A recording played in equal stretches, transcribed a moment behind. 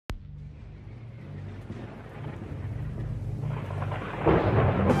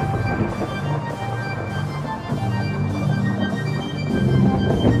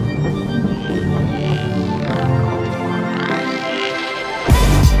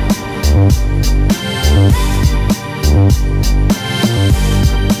Hi.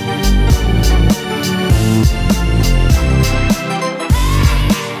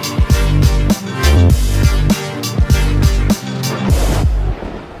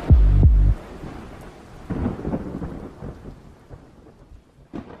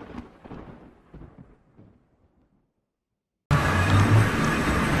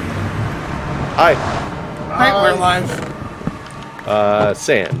 Hi, we're live.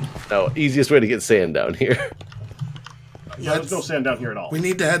 Sand. No, easiest way to get sand down here. Yeah, there's no sand down here at all. We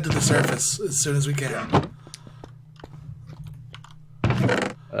need to head to the surface as soon as we can.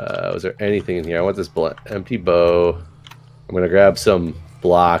 Was there anything in here? I want this empty bow. I'm gonna grab some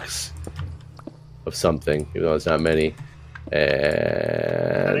blocks of something, even though it's not many.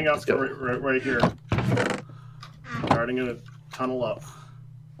 And heading up right here. Starting in a tunnel up.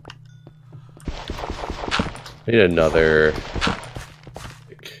 I need another.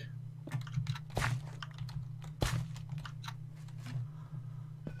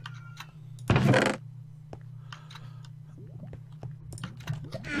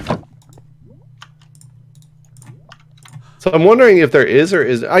 So I'm wondering if there is or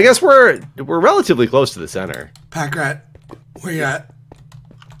is. I guess we're relatively close to the center. Pack rat, where you at?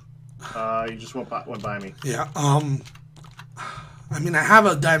 You just went by me. Yeah. I mean, I have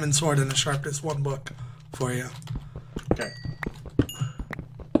a diamond sword and a sharpness 1 book for you. Okay.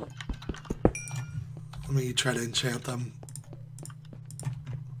 Let me try to enchant them.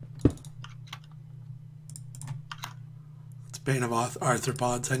 It's Bane of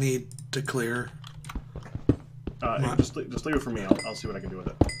Arthropods. I need to clear. Just leave it for me. I'll see what I can do with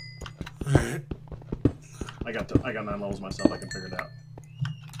it. All right. I got 9 levels myself. I can figure it out.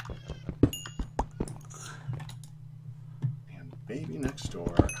 And baby next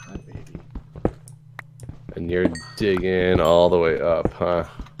door. Hi, baby. And you're digging all the way up, huh?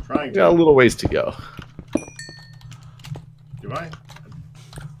 Trying to. Got a little ways to go. Do I?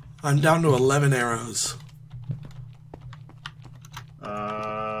 I'm down to 11 arrows.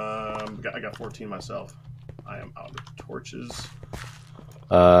 I got 14 myself. I am out of torches.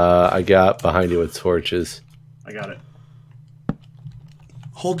 I got behind you with torches. I got it.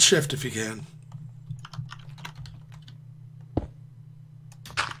 Hold shift if you can.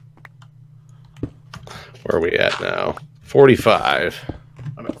 Where are we at now? 45.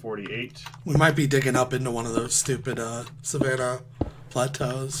 I'm at 48. We might be digging up into one of those stupid savanna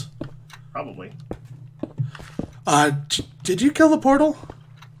plateaus. Probably. Did you kill the portal?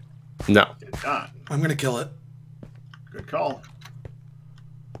 No. Did not. I'm gonna kill it. Good call.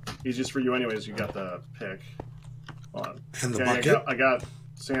 Easiest for you anyways. You got the pick. Hold on. And the bucket. I got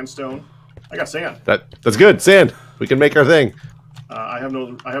sandstone. I got sand. That's good. Sand. We can make our thing. I have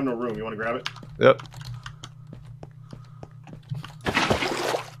no room. You want to grab it? Yep.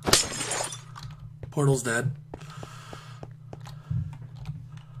 Portal's dead.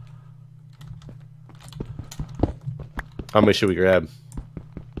 How many should we grab?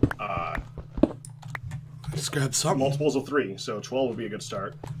 Just grab something. Multiples of 3, so 12 would be a good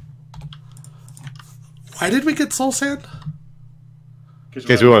start. Why did we get soul sand? In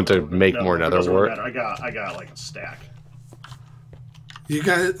case we want to make more nether wart. I got like a stack. You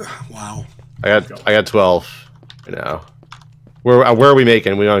guys, wow. I got 12 right now. Where are we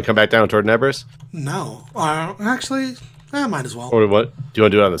making? We want to come back down toward Nevers? No, actually, might as well. Or what? Do you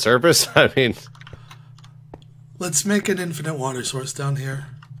want to do it on the surface? I mean, let's make an infinite water source down here.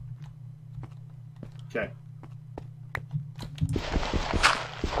 Okay.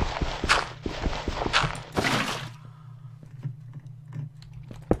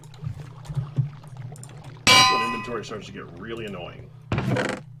 When inventory starts to get really annoying.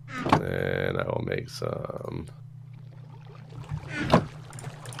 and I will make some.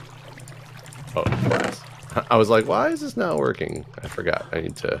 Oh, glass. I was like, why is this not working? I forgot. I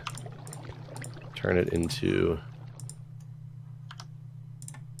need to turn it into...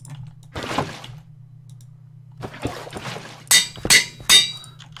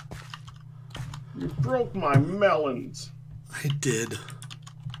 You broke my melons. I did.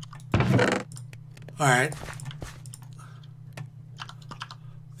 Alright.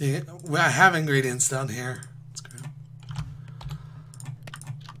 I have ingredients down here. That's great.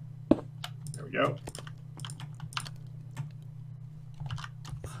 There we go.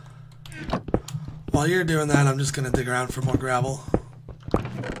 While you're doing that, I'm just going to dig around for more gravel.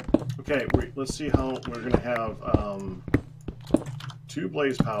 Okay, let's see how we're going to have 2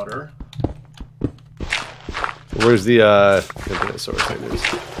 blaze powder. Where's the infinite source? It is.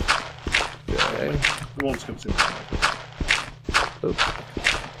 Okay. We won't consume it. Oops.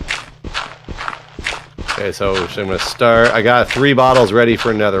 Okay, so I'm going to start. I got 3 bottles ready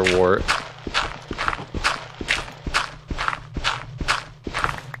for another wart.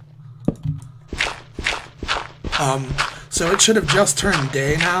 So it should have just turned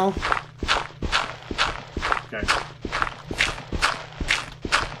day now. Okay.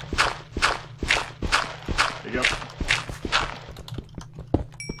 There you go.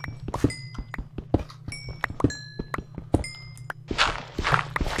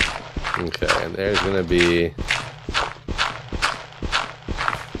 Okay, and there's going to be...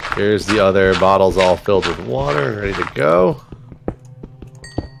 Here's the other bottles all filled with water and ready to go.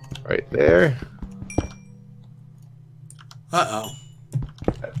 Right there. Uh-oh.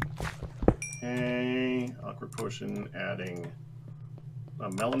 Okay, awkward potion, adding a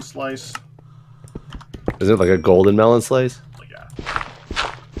melon slice. Is it like a golden melon slice? Yeah.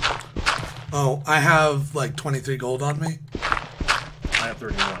 Oh, I have like 23 gold on me. I have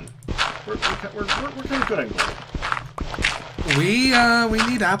 31. We're kind of good on gold. We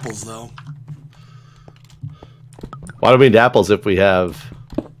need apples though. Why do we need apples if we have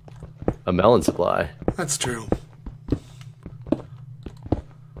a melon supply? That's true.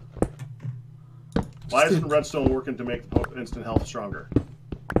 Why isn't redstone working to make the instant health stronger?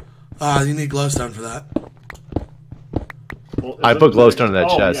 You need glowstone for that. Well, I put glowstone in that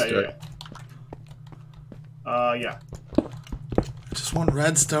chest. Yeah. I just want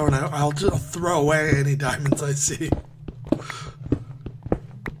redstone. I'll just throw away any diamonds I see.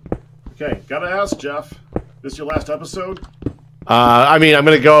 Okay, gotta ask, Jeff. This your last episode? I mean, I'm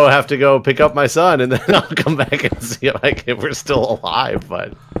gonna have to go pick up my son, and then I'll come back and see if we're still alive.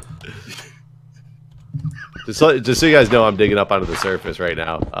 But just so you guys know, I'm digging up onto the surface right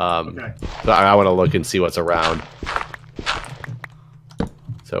now. Okay. So I want to look and see what's around.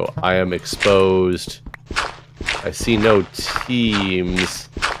 So I am exposed. I see no teams.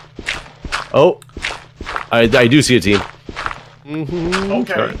 Oh, I do see a team.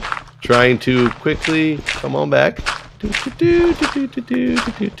 Okay. Trying to quickly come on back.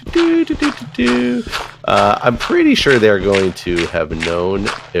 I'm pretty sure they're going to have known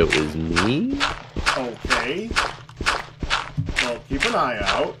it was me. Okay. Well, keep an eye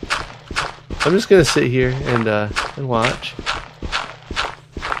out. I'm just gonna sit here and watch.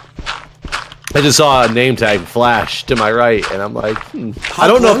 I just saw a name tag flash to my right, and I'm like, I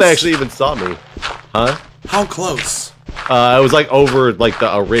don't know if they actually even saw me. Huh? How close? It was like over like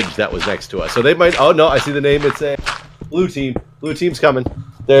a ridge that was next to us. So they might. Oh no, I see the name. It's a blue team. Blue team's coming.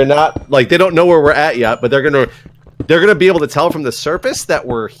 They're not like they don't know where we're at yet, but they're gonna be able to tell from the surface that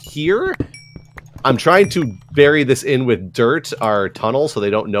we're here. I'm trying to bury this in with dirt, our tunnel, so they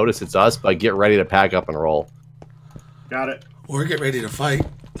don't notice it's us. But get ready to pack up and roll. Got it. Or get ready to fight.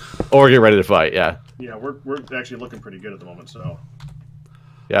 Or get ready to fight. Yeah. Yeah, we're actually looking pretty good at the moment. So.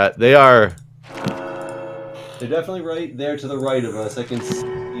 Yeah, they are. They're definitely right there to the right of us. I can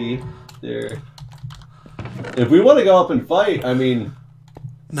see there. If we want to go up and fight, I mean...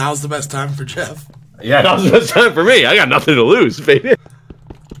 Now's the best time for Jeff. Yeah, now's the best time for me. I got nothing to lose, baby.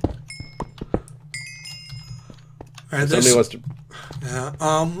 Alright, Somebody wants to... Yeah,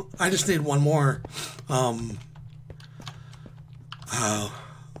 I just need one more, one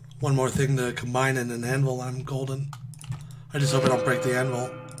more thing to combine in an anvil. I'm golden. I just hope I don't break the anvil.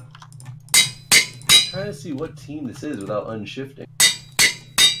 I'm trying to see what team this is without unshifting.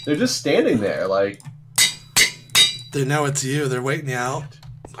 They're just standing there, like... They know it's you. They're waiting you out.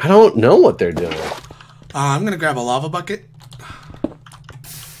 I don't know what they're doing. I'm gonna grab a lava bucket.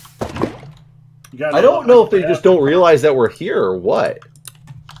 I don't know if they just don't realize that we're here or what.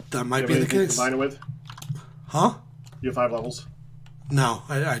 That might be the case. Combine it with? Huh? You have 5 levels? No,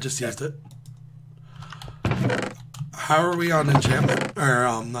 I just used it. How are we on enchantment?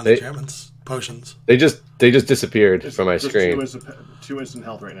 Or, not enchantments. Potions. They just disappeared from my screen. Two instant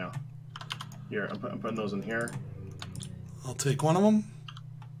health right now. Here, I'm putting those in here. I'll take one of them.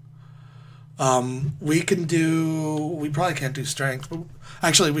 We probably can't do strength. But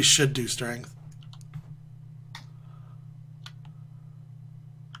actually, we should do strength.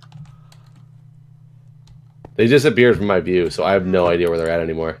 They disappeared from my view, so I have no idea where they're at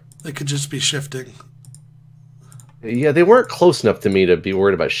anymore. They could just be shifting. Yeah, they weren't close enough to me to be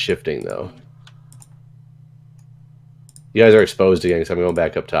worried about shifting, though. You guys are exposed again, so I'm going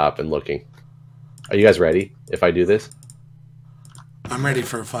back up top and looking. Are you guys ready if I do this? I'm ready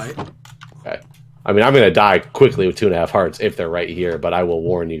for a fight. Okay. I mean, I'm going to die quickly with 2.5 hearts if they're right here, but I will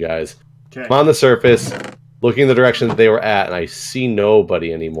warn you guys. Okay. I'm on the surface, looking in the direction that they were at, and I see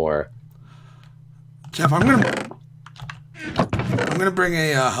nobody anymore. Jeff, I'm gonna bring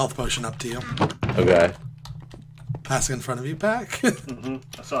a health potion up to you. Okay. Passing in front of you, Pack. I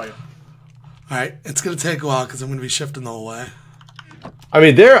saw you. Alright, it's going to take a while because I'm going to be shifting the whole way. I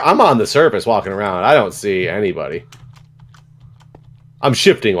mean, I'm on the surface walking around. I don't see anybody. I'm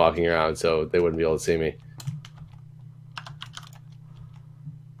shifting walking around, so they wouldn't be able to see me.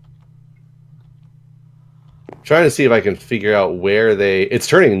 I'm trying to see if I can figure out where they... It's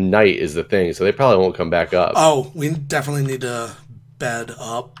turning night is the thing, so they probably won't come back up. Oh, we definitely need to bed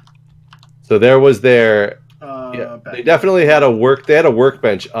up. So there was their... yeah, they definitely had They had a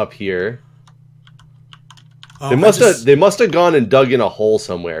workbench up here. Oh, They must have gone and dug in a hole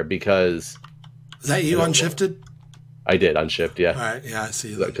somewhere because... Is that you unshifted? I did unshift, yeah. Alright, yeah, I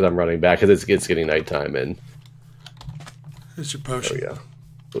see. Because I'm running back because it's getting nighttime and... Here's your potion. There we go.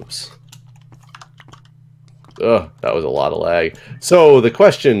 Oops. Ugh, that was a lot of lag. So the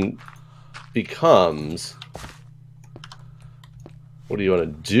question becomes... What do you want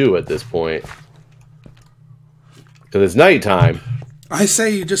to do at this point? Because it's nighttime. I say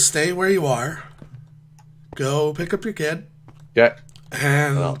you just stay where you are. Go pick up your kid. Okay.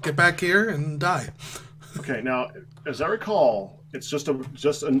 And get back here and die. Okay, now, as I recall, it's just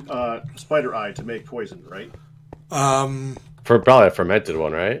a spider eye to make poison, right? For probably a fermented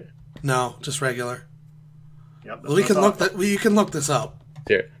one, right? No, just regular. Yep. Well, you can look this up.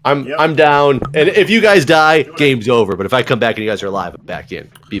 Here, I'm down, and if you guys die, game's over. But if I come back and you guys are alive, I'm back in.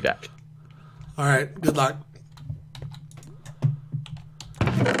 Be back. All right. Good luck.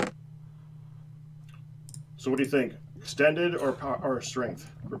 So what do you think? Extended or strength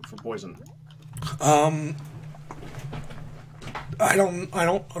for poison? I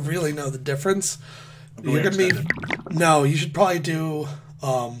don't really know the difference. You're gonna be no. You should probably do.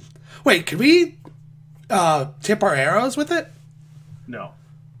 Wait, can we tip our arrows with it? No.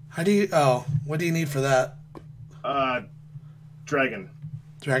 How do you? Oh, what do you need for that? Dragon.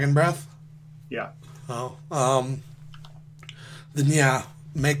 Dragon breath. Yeah. Oh. Then yeah,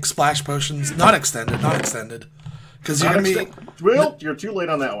 make splash potions. Not extended. Not extended. Because you're gonna be. Well, you're too late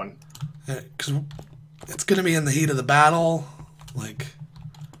on that one. Because it's gonna be in the heat of the battle. Like,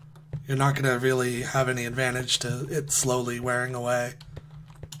 you're not gonna really have any advantage to it slowly wearing away.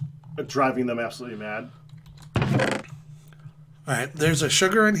 Driving them absolutely mad. Alright, there's a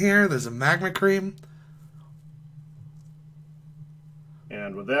sugar in here, there's a magma cream.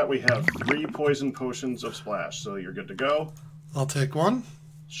 And with that, we have 3 poison potions of splash, so you're good to go. I'll take one.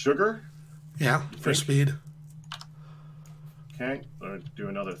 Sugar? Yeah, for speed. Okay, let's do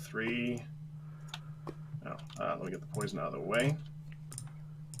another 3. Oh, let me get the poison out of the way.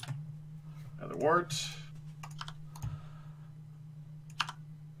 Another wart.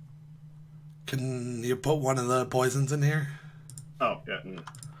 Can you put one of the poisons in here? Oh, yeah.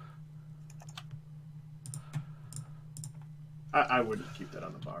 I wouldn't keep that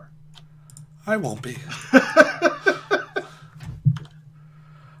on the bar. I won't be.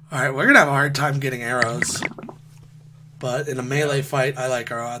 Alright, we're going to have a hard time getting arrows. But in a melee fight, I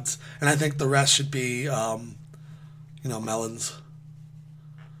like our odds. And I think the rest should be, melons.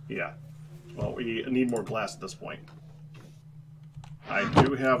 Yeah. Well, we need more glass at this point. I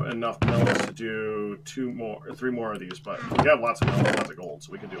do have enough melons to do 3 more of these, but we have lots of melons, lots of gold,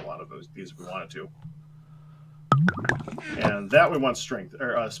 so we can do a lot of these if we wanted to. And that we want strength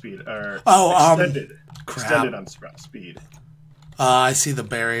or speed or extended. Crap. Extended on speed. I see the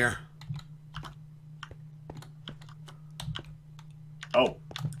barrier. Oh,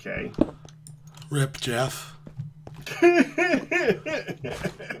 okay. Rip, Jeff.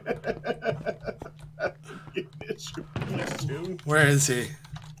 Where is he?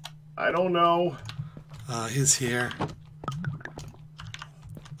 I don't know. He's here.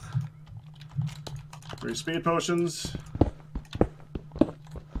 3 speed potions.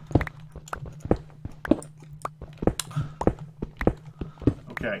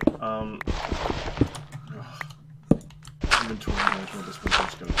 Okay. Inventory management. This one's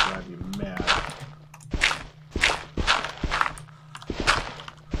just going to drive you mad.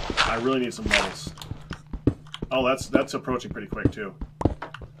 I really need some levels. Oh, that's approaching pretty quick too.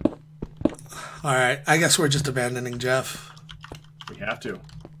 All right, I guess we're just abandoning Jeff. We have to.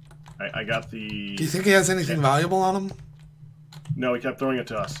 I got the... Do you think he has anything valuable on him? No, he kept throwing it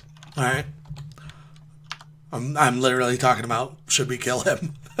to us. All right. I'm literally talking about should we kill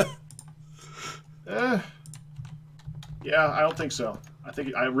him? Yeah, I don't think so.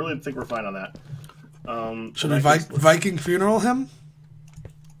 I really think we're fine on that. Should we Viking funeral him?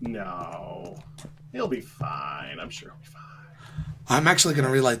 No. He'll be fine. I'm sure he'll be fine. I'm actually going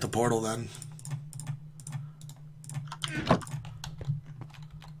to relight the portal then.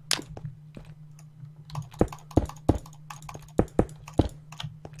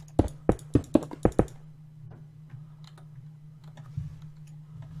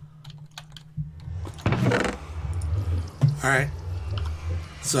 Alright.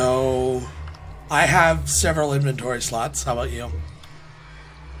 So, I have several inventory slots. How about you?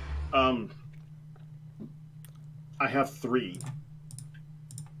 I have 3.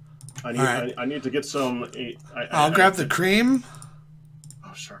 I need to get some. I'll grab the cream.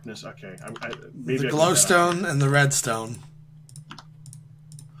 Oh, sharpness. Okay. The glowstone and the redstone.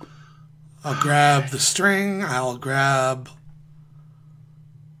 I'll grab the string. I'll grab...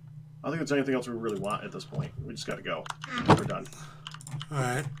 I don't think there's anything else we really want at this point. We just got to go. We're done.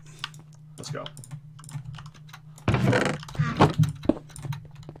 Alright. Let's go.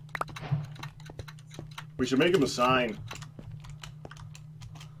 We should make him a sign.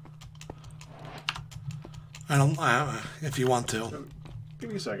 I don't... if you want to. Give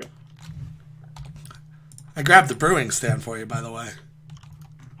me a second. I grabbed the brewing stand for you, by the way.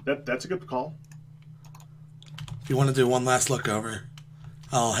 That's a good call. If you want to do one last look over,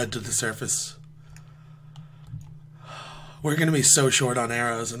 I'll head to the surface. We're going to be so short on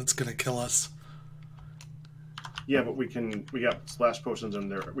arrows, and it's going to kill us. Yeah, but we got splash potions in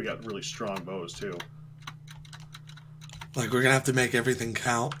there. We got really strong bows, too. Like, we're going to have to make everything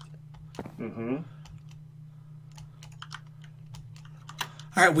count. Mm-hmm.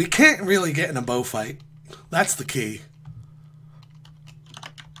 Alright, we can't really get in a bow fight. That's the key.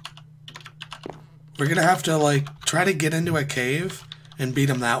 We're going to have to, like, try to get into a cave and beat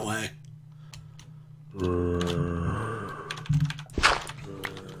them that way.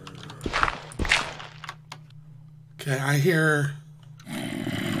 Okay, I hear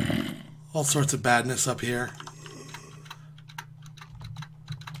all sorts of badness up here.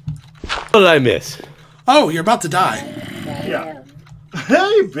 What did I miss? Oh, you're about to die. Yeah.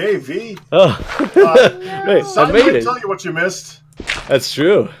 Hey, baby. Oh, hey, I made it. Tell you what you missed. That's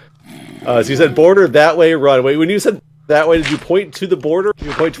true. So you said border that way, run. Wait, when you said that way, did you point to the border? Did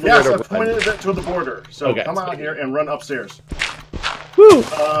you point to yes, I pointed it to the border. So okay, come out here and run upstairs. Woo!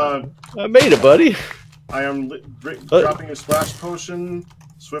 I made it, buddy. I am dropping a splash potion,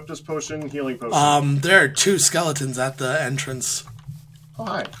 swiftness potion, healing potion. There are 2 skeletons at the entrance. Oh,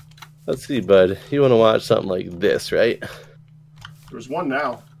 hi. Let's see, bud. You want to watch something like this, right? There's one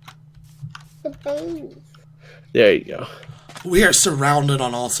now. There you go. We are surrounded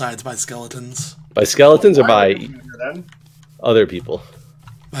on all sides by skeletons. By skeletons or by other people?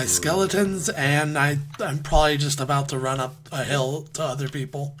 By skeletons, and I'm probably just about to run up a hill to other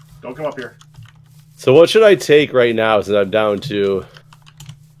people. Don't come up here. So what should I take right now since I'm down to...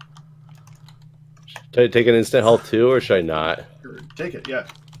 Should I take an instant health too, or should I not? Sure, take it, yeah.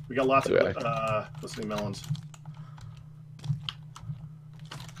 We got lots of listening melons.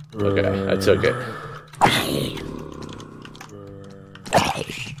 Okay, I took it.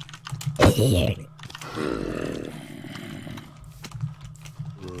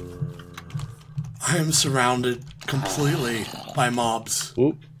 I am surrounded completely by mobs.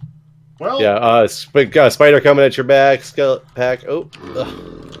 Oop. Well, yeah, spider coming at your back. Skeleton pack. Oh,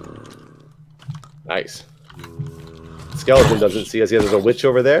 ugh. Nice. Skeleton doesn't see us yet. There's a witch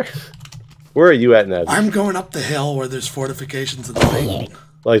over there. Where are you at, Ned? I'm going up the hill where there's fortifications in the lake.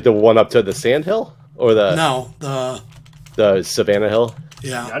 Like the one up to the sand hill, or the the Savannah Hill.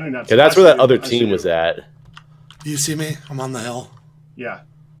 Yeah. I do not. Yeah, that's where that other team was at. You see me? I'm on the hill. Yeah.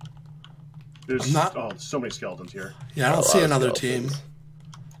 There's so many skeletons here. Yeah, I don't see another team.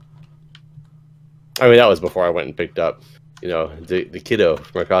 I mean, that was before I went and picked up, the kiddo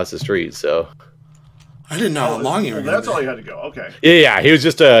from across the street. So I didn't know how long you were. That's all you had to go. Okay. Yeah, he was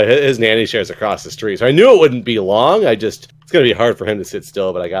just his nanny shares across the street, so I knew it wouldn't be long. It's gonna be hard for him to sit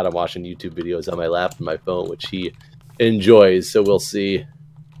still, but I got him watching YouTube videos on my lap and my phone, which he enjoys. So we'll see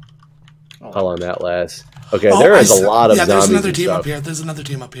how long that lasts. Okay, there is a lot of zombies. There's another team up here. There's another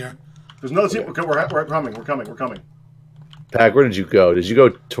team up here. There's another team. Okay, we're coming. We're coming. Pack, where did you go? Did you go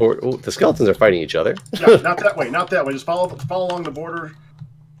toward... Oh, the skeletons are fighting each other. No, not that way. Not that way. Just follow along the border.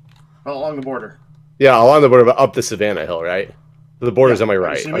 Follow along the border. Yeah, along the border, but up the Savannah Hill, right? The border's on my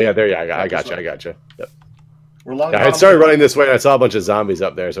right. Oh, yeah, there you go. I got you. Yep. We're along I had started running this way, and I saw a bunch of zombies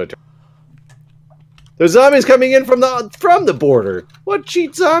up there, so I turned... There's zombies coming in from the border. What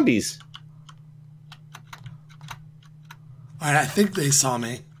cheat zombies? All right, I think they saw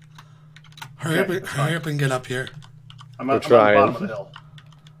me. Hurry up and get up here. I'm on the bottom of the hill.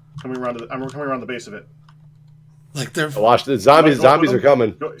 I'm coming around the base of it. Like they're... Watch the zombies. Zombies are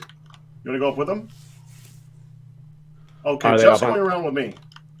coming. You want to go up with them? Okay, just going around with me.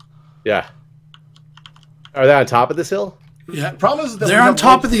 Yeah. Are they on top of this hill? Yeah. The problem is that they're on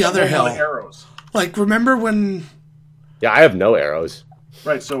top of the other hill. Arrows. Like, remember when... Yeah, I have no arrows.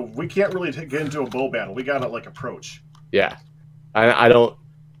 Right, so we can't really get into a bow battle. We gotta, approach. Yeah. I don't...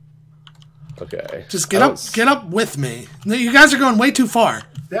 Okay. Just get up with me. No, you guys are going way too far.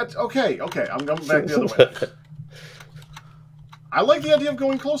 That's okay. Okay, I'm going back the other way. I like the idea of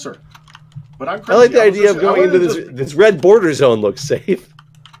going closer, but I'm crazy. I like the idea of going into this red border zone. Looks safe.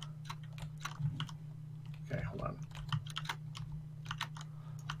 Okay, hold on.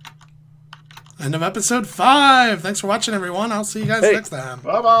 End of episode 5. Thanks for watching, everyone. I'll see you guys next time.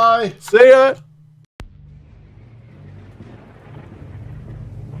 Bye bye. See ya.